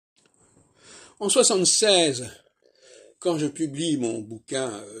En 1976, quand je publie mon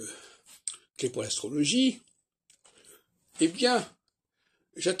bouquin Clé pour l'astrologie, eh bien,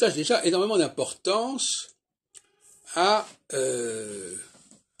 j'attache déjà énormément d'importance à la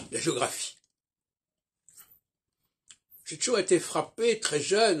géographie. J'ai toujours été frappé très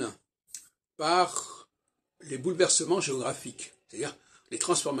jeune par les bouleversements géographiques, c'est-à-dire les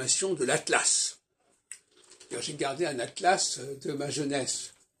transformations de l'atlas. J'ai gardé un atlas de ma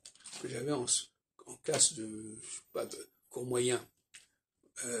jeunesse que j'avais en classe de, je sais pas, de cours moyen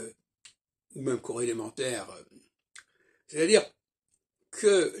ou même cours élémentaire. C'est-à-dire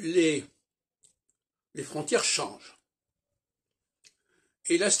que les frontières changent.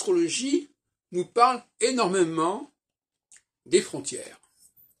 Et l'astrologie nous parle énormément des frontières.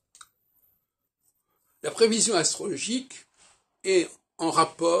 La prévision astrologique est en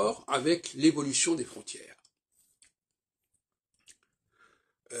rapport avec l'évolution des frontières.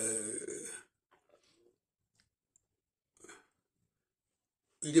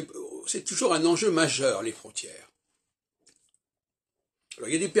 C'est toujours un enjeu majeur, les frontières. Alors,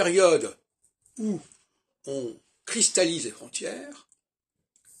 il y a des périodes où on cristallise les frontières,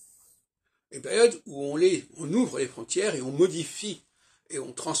 et des périodes où on ouvre les frontières et on modifie et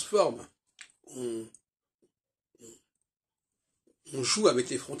on transforme, on joue avec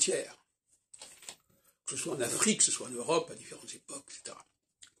les frontières, que ce soit en Afrique, que ce soit en Europe, à différentes époques, etc.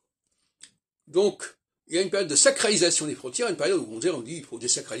 Donc, il y a une période de sacralisation des frontières, une période où on dit qu'il faut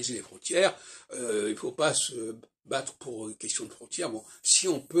désacraliser les frontières, il ne faut pas se battre pour une question de frontières. Bon, si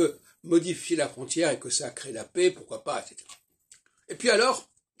on peut modifier la frontière et que ça crée la paix, pourquoi pas, etc. Et puis alors,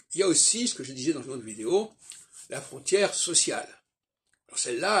 il y a aussi, ce que je disais dans une autre vidéo, la frontière sociale. Alors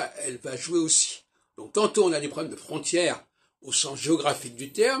celle-là, elle va jouer aussi. Donc tantôt on a des problèmes de frontières au sens géographique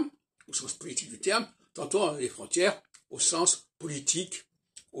du terme, au sens politique du terme, tantôt on a des frontières au sens politique,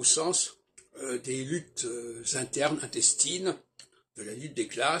 au sens des luttes internes, intestines, de la lutte des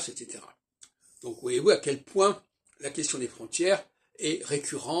classes, etc. Donc voyez-vous à quel point la question des frontières est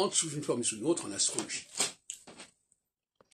récurrente sous une forme ou sous une autre en astrologie.